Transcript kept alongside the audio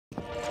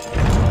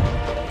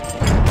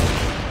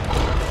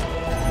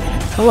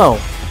Hello,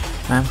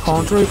 I'm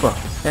Home Tripper,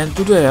 and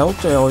today I'll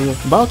tell you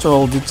about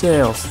all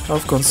details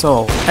of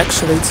console.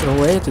 Actually, it's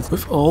related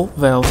with all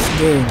Valve's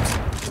games.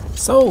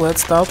 So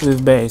let's start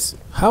with base.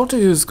 How to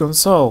use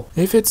console?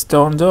 If it's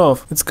turned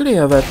off, it's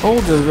clear that all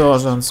the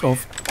versions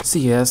of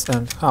CS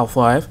and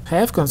Half-Life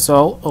have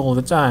console all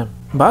the time.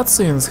 But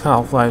since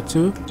Half-Life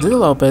 2,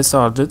 developers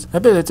added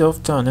ability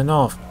of turning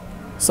off.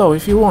 So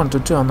if you want to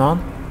turn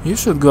on, you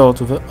should go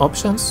to the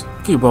Options,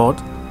 Keyboard,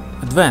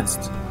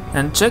 Advanced,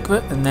 and check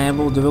the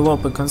Enable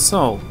Developer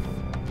Console.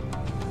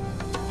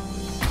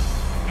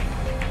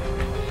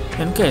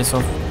 In case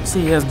of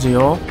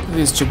CSGO,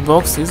 this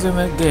checkbox is in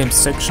the Games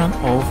section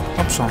of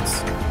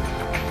Options.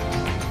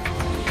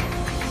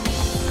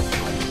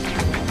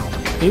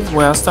 If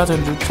we are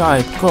starting to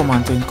type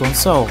command in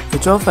console,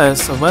 it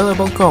offers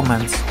available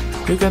commands.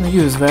 You can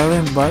use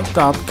variant by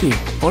Tab key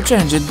or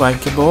change it by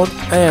keyboard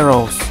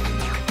arrows.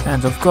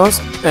 And of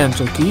course,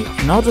 Enter key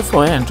in order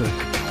for entry.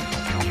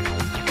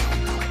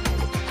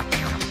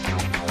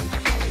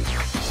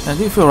 And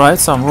if you write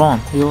some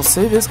wrong, you'll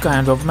see this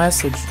kind of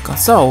message.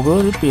 Console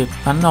will repeat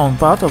unknown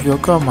part of your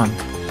command.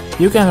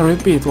 You can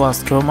repeat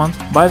last command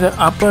by the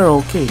up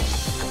arrow key.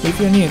 If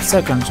you need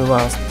second to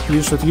last,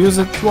 you should use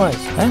it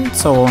twice, and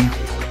so on.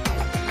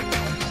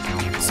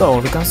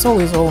 So the console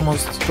is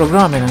almost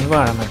programming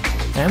environment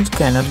and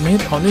can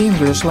admit only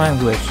English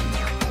language.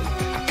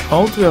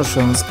 Old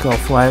versions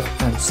Half-Life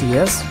and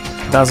CS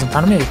doesn't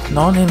admit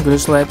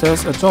non-English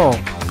letters at all,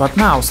 but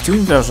now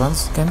Steam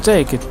versions can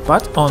take it,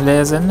 but only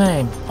as a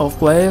name of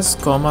players,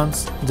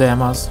 commands,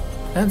 demos,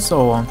 and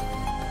so on.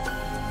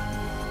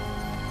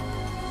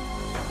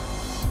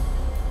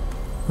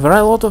 There are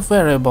a lot of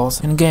variables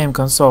in game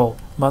console,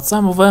 but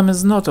some of them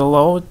is not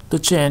allowed to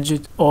change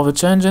it, or the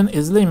changing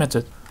is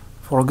limited.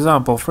 For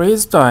example,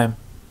 freeze time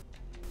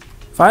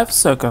 5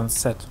 seconds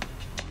set.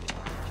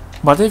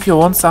 But if you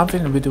want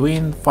something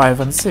between 5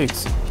 and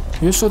 6,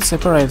 you should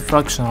separate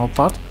fractional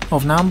part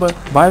of number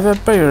by the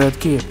period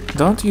key,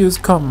 don't use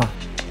comma.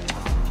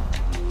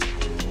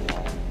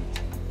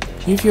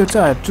 If you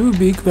type too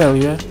big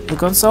value, the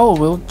console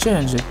will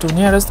change it to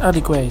nearest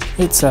adequate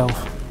itself.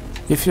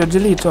 If you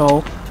delete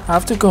all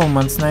after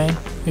command's name,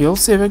 you'll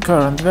see the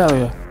current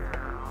value.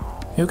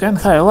 You can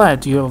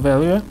highlight your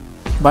value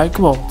by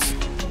quotes,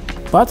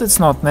 but it's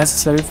not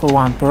necessary for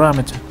one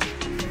parameter.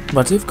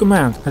 But if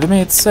command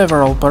admits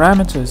several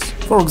parameters,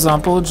 for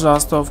example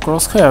adjust of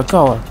crosshair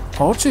color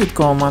or cheat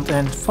command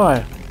and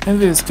fire, in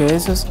these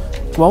cases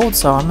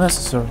quotes are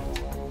necessary.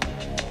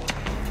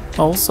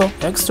 Also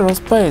extra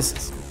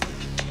spaces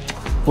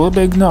will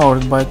be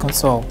ignored by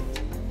console.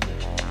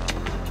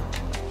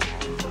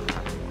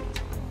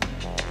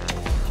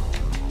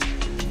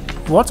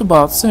 What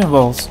about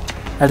symbols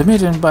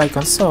admitted by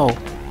console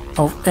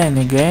of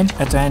any game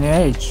at any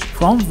age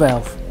from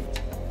Valve?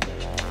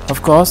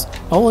 Of course,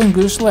 all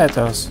English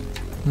letters,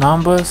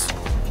 numbers,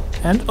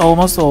 and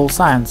almost all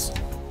signs.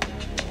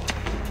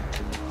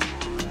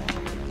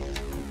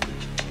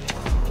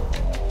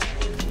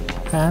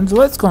 And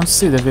let's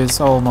consider this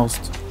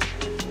almost.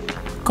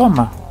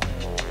 Comma.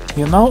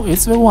 You know,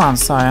 it's the one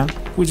sign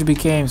which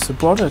became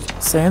supported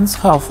since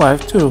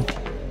Half-Life 2.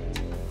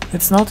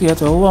 It's not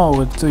yet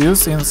allowed to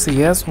use in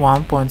CS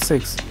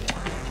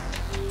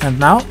 1.6. And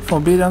now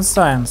forbidden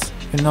signs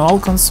in all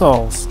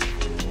consoles.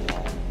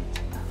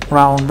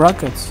 Round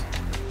brackets,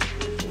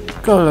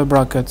 curly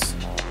brackets,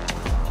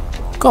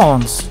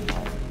 colons.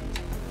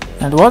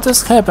 And what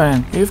is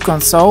happening if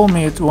console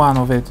meets one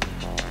of it?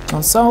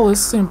 Console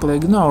is simply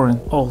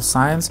ignoring all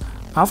signs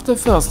after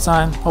first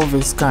sign of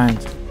this kind.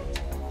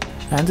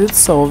 And it's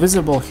so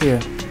visible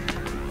here.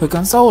 The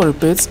console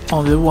repeats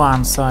only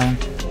one sign.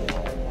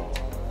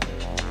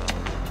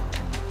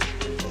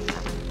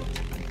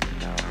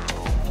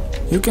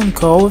 You can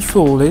call a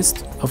full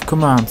list of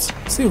commands.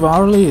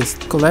 Var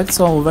list collects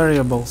all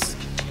variables.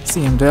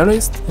 Cmd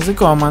list is a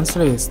commands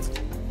list.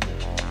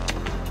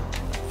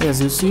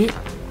 As you see,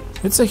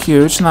 it's a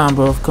huge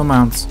number of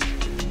commands.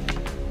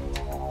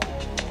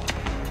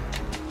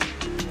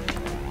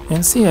 In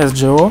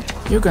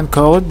CSGO, you can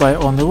call it by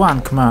only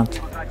one command.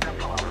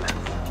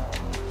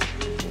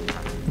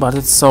 But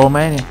it's so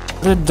many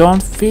that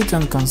don't fit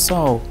in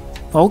console.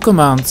 All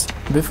commands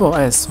before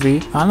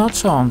SV are not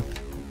shown.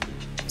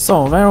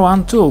 So there's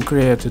one tool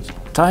created.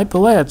 Type a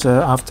letter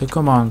after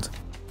command,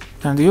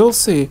 and you'll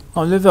see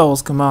only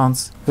those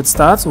commands that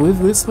starts with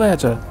this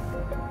letter.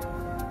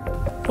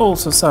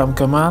 Also some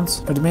commands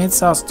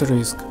admits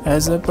asterisk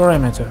as a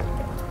parameter.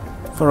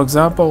 For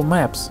example,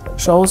 maps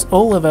shows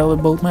all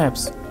available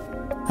maps.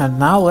 And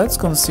now let's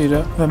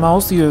consider the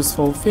most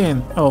useful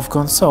thing of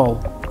console: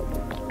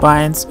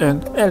 binds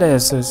and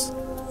aliases.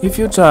 If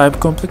you type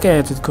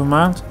complicated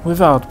command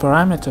without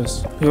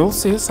parameters, you'll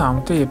see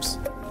some tips.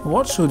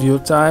 What should you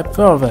type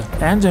further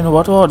and in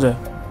what order?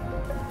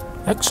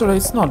 Actually,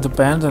 it's not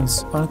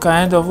dependent on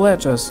kind of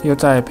letters you're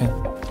typing.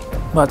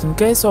 But in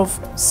case of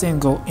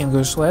single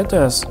English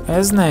letters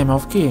as name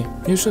of key,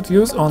 you should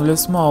use only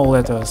small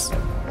letters.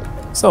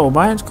 So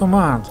bind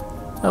command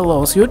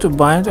allows you to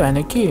bind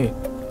any key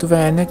to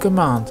any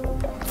command.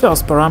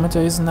 First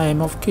parameter is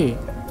name of key,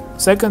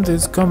 Second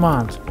is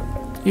command.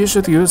 You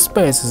should use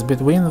spaces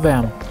between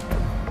them.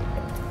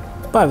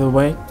 By the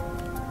way,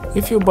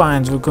 if you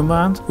bind the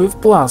command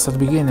with plus at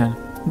beginning,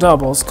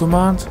 doubles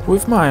command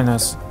with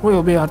minus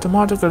will be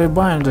automatically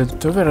binded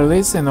to the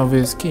releasing of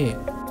this key.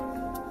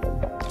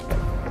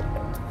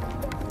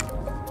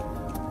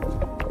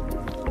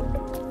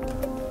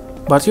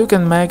 But you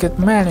can make it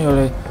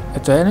manually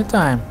at any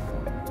time.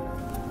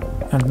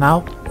 And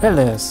now,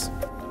 alias.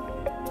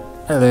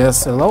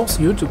 Alias allows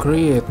you to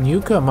create new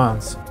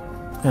commands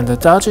and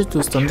attach it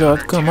to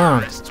standard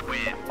command.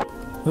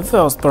 The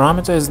first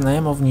parameter is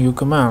name of new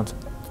command.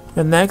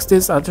 The next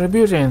is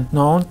attributing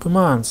known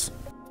commands.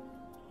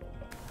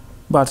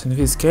 But in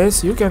this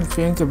case you can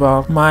think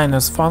about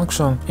minus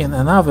function in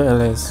another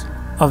alias,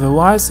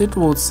 otherwise it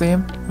would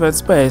seem that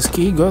space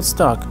key got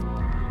stuck.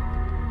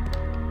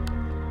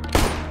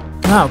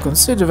 Now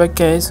consider the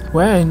case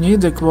where you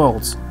need the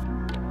quotes.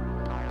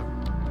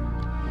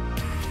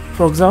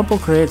 For example,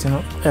 creating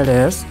an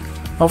alias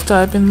of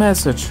typing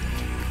message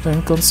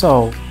in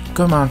console.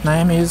 Command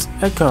name is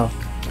echo.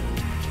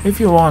 If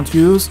you want to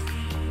use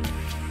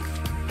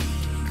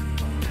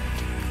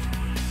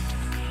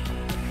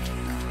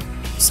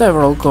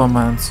several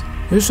commands,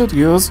 you should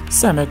use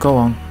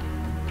semicolon.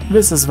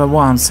 This is the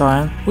one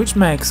sign which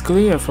makes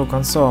clear for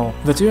console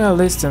that you are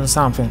listing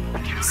something.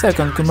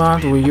 Second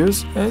command we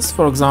use is,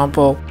 for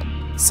example,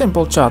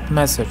 simple chat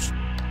message.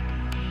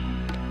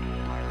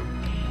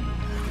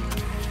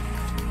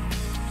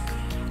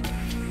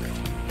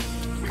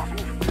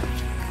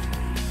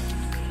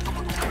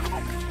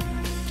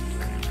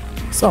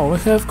 So we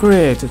have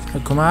created a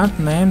command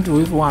named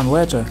with one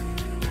letter,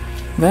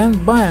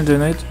 then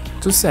binding it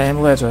to same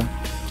letter.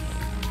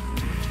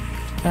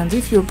 And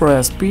if you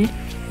press P,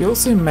 you'll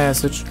see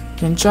message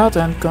in chat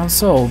and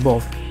console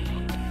both.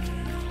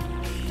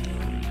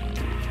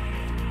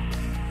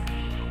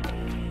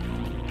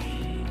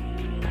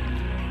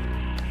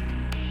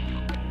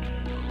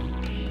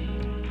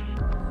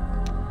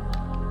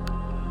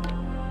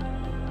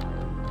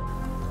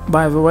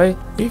 By the way,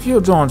 if you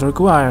don't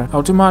require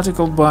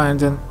automatical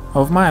binding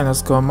of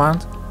minus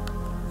command,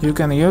 you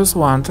can use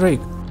one trick.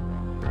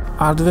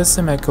 Add the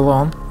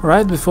semicolon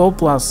right before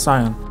plus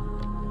sign.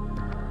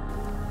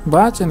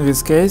 But in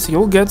this case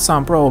you'll get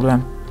some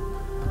problem.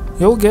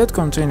 You'll get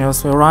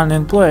continuously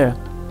running player.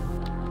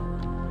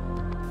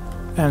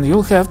 And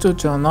you'll have to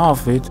turn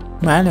off it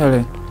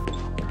manually.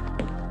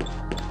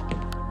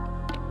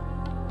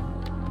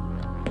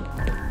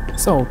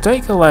 So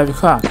take a life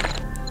hack.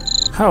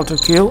 How to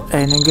kill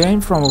any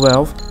game from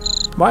Valve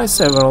by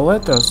several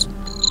letters.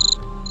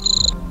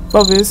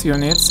 For this you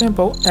need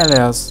simple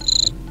alias,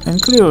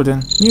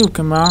 including new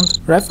command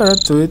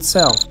referred to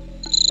itself.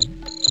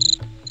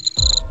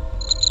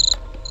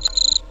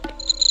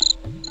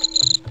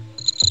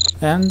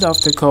 And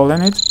after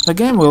calling it, the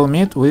game will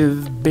meet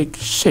with big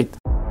shit.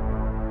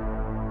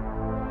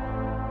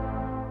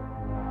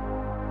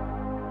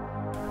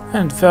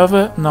 And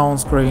further known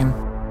screen.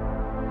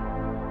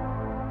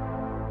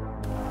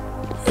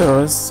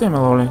 Here is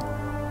similarly.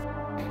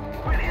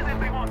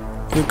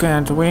 You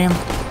can't win.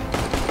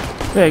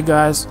 Hey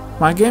guys,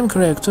 my game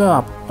cracked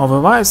up,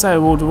 otherwise I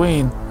would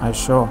win, I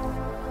sure.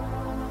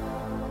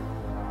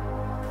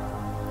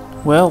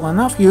 Well,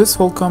 enough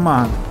useful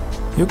command.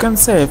 You can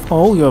save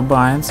all your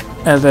binds,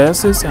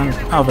 aliases and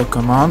other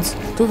commands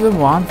to the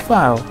one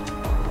file,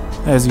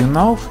 as you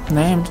know,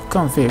 named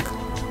config.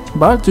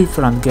 But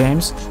different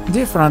games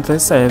differently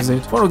saves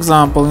it. For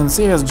example, in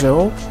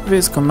CSGO,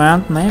 this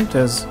command named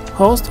as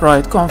host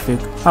write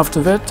config,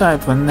 after that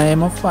type the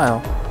name of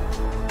file.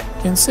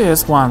 In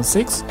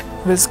CS16,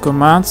 this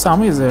command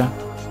some easier.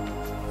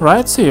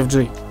 Write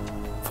cfg.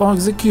 For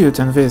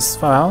executing this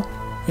file,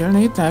 you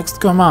need next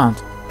command.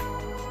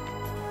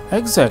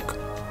 exec.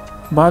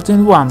 But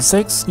in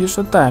 1.6 you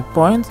should type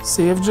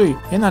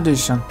 .cfg in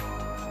addition.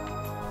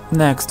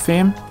 Next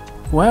theme,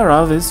 where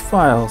are these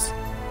files?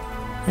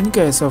 In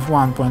case of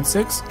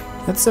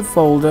 1.6, it's a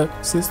folder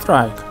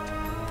cstrike.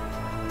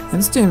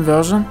 In Steam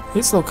version,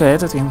 it's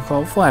located in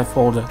Half-Life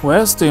folder,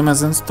 where Steam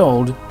is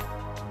installed.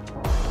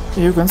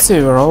 You can see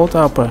the road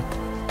upper.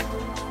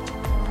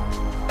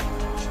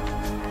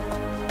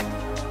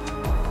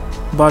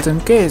 But in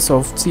case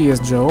of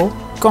CSGO,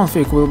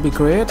 config will be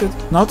created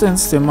not in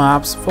Steam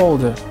apps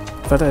folder,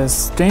 that is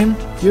Steam,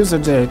 user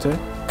data,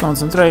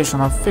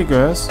 concentration of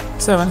figures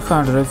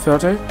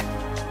 730,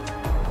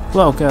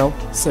 local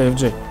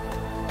cfg.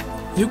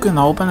 You can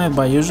open it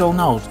by usual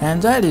node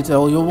and edit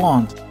all you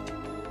want.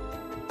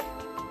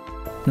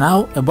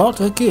 Now about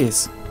the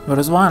keys. There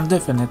is one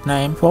definite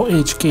name for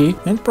each key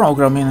in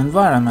programming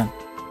environment.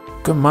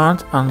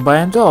 Command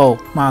unbind all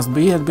must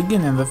be at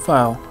beginning the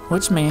file,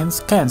 which means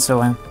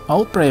cancelling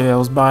all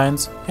previous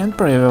binds and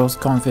previous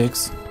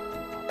configs.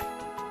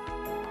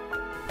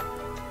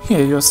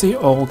 Here you see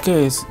all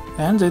keys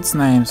and its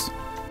names.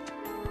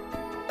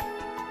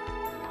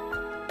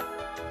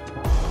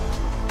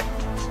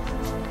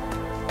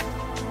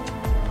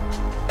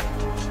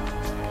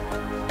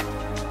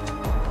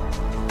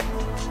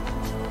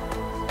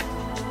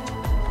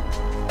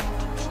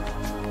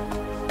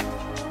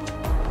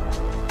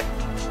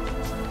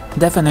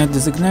 Definite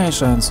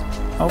designations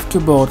of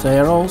keyboard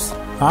arrows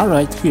are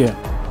right here.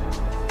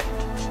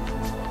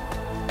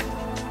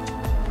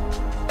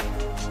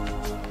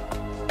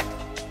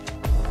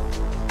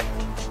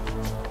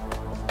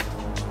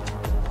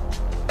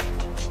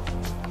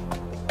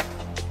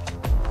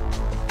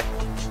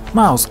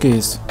 Mouse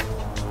keys.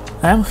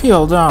 M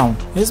heel down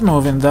is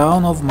moving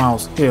down of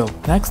mouse heel,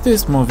 next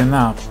is moving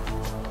up.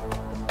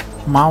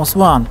 Mouse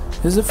 1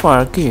 is the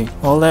fire key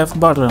or left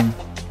button.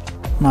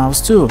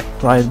 Mouse 2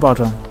 right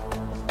button.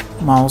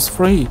 Mouse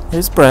 3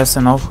 is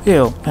pressing of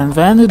heel, and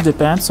then it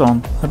depends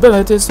on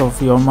abilities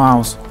of your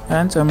mouse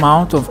and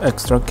amount of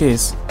extra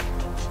keys.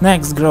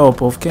 Next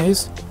group of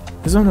keys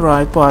is on the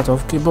right part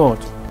of keyboard.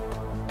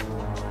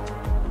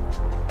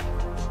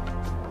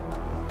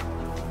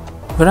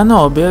 There are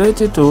no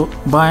ability to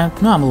bind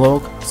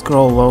numlock,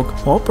 scroll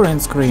lock or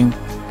print screen.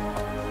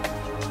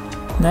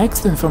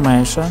 Next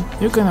information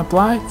you can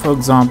apply, for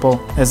example,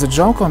 as a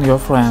joke on your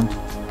friend.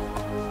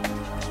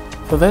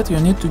 For that you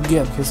need to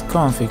get his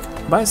config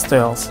by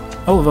stealth,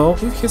 although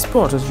if he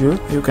spotted you,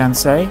 you can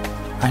say,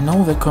 "I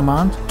know the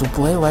command to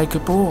play like a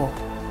pro."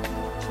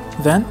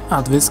 Then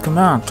add this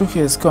command to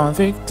his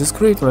config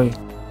discreetly.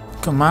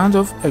 Command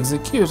of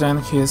executing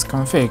his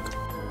config.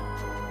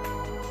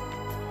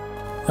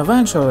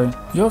 Eventually,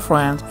 your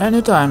friend,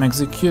 anytime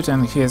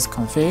executing his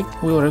config,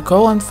 will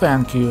recall and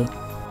thank you.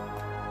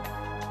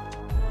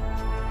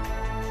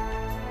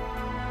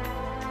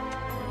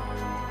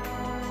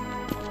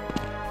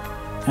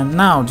 And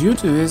now, due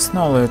to this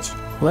knowledge,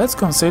 let's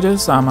consider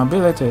some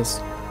abilities.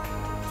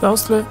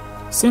 Firstly,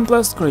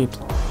 simplest script,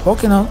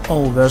 working on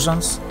all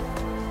versions.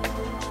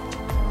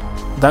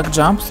 Duck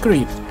jump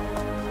script.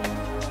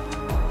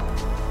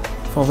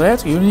 For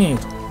that you need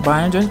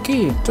binding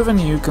key to the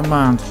new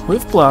command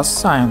with plus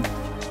sign.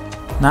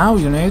 Now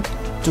you need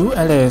two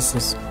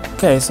aliases,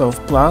 case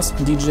of plus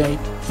DJ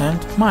and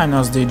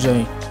minus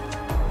DJ.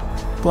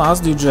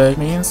 Plus DJ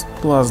means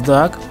plus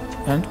duck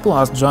and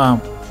plus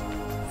jump,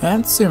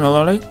 and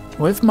similarly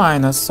with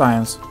minus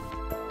signs.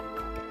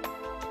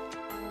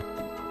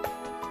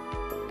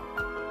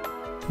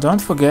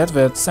 Don't forget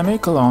that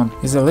semicolon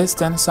is a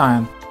listing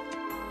sign.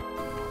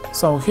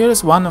 So here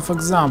is one of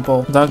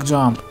example duck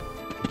jump.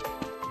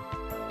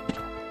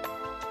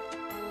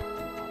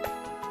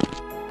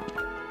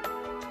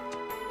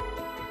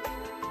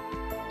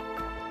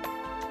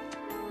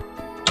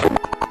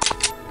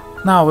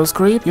 Now we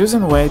script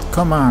using wait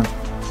command.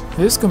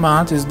 This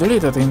command is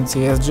deleted in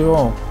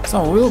CSGO,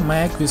 so we'll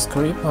make this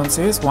script on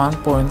CS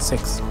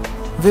 1.6.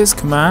 This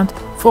command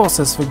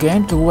forces the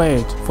game to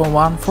wait for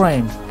 1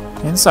 frame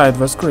inside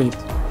the script.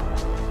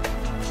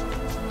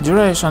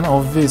 Duration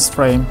of this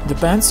frame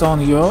depends on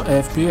your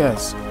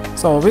FPS,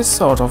 so this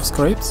sort of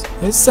script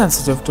is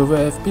sensitive to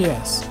the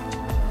FPS.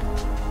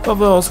 For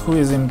those who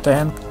is in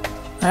tank,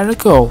 I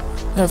recall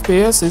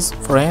FPS is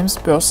frames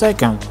per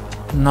second,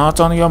 not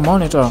on your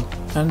monitor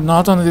and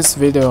not on this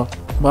video,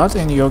 but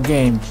in your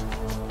game.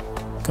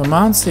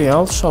 Command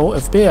CL show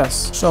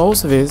FPS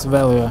shows this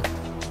value.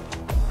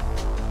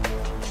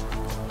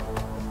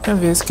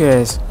 In this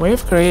case,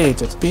 we've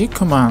created peek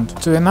command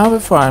to another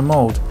fire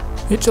mode,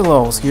 which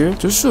allows you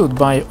to shoot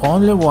by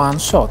only one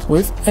shot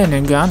with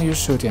any gun you're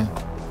shooting,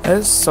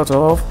 as sort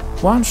of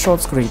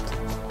one-shot script.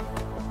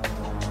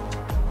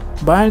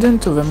 Bind it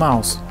to the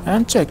mouse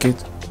and check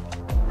it.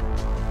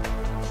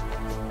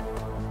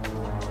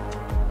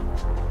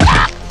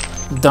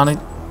 Done it!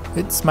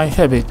 It's my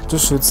habit to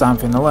shoot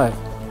something alive.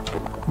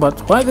 But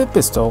why the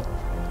pistol?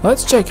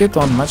 Let's check it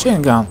on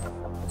machine gun.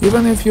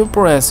 Even if you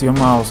press your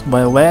mouse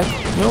by leg,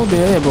 you'll be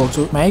able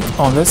to make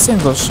only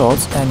single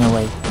shots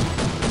anyway.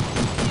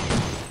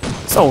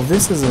 So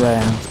this is the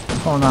end.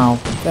 For now,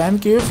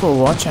 thank you for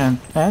watching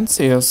and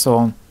see you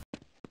soon.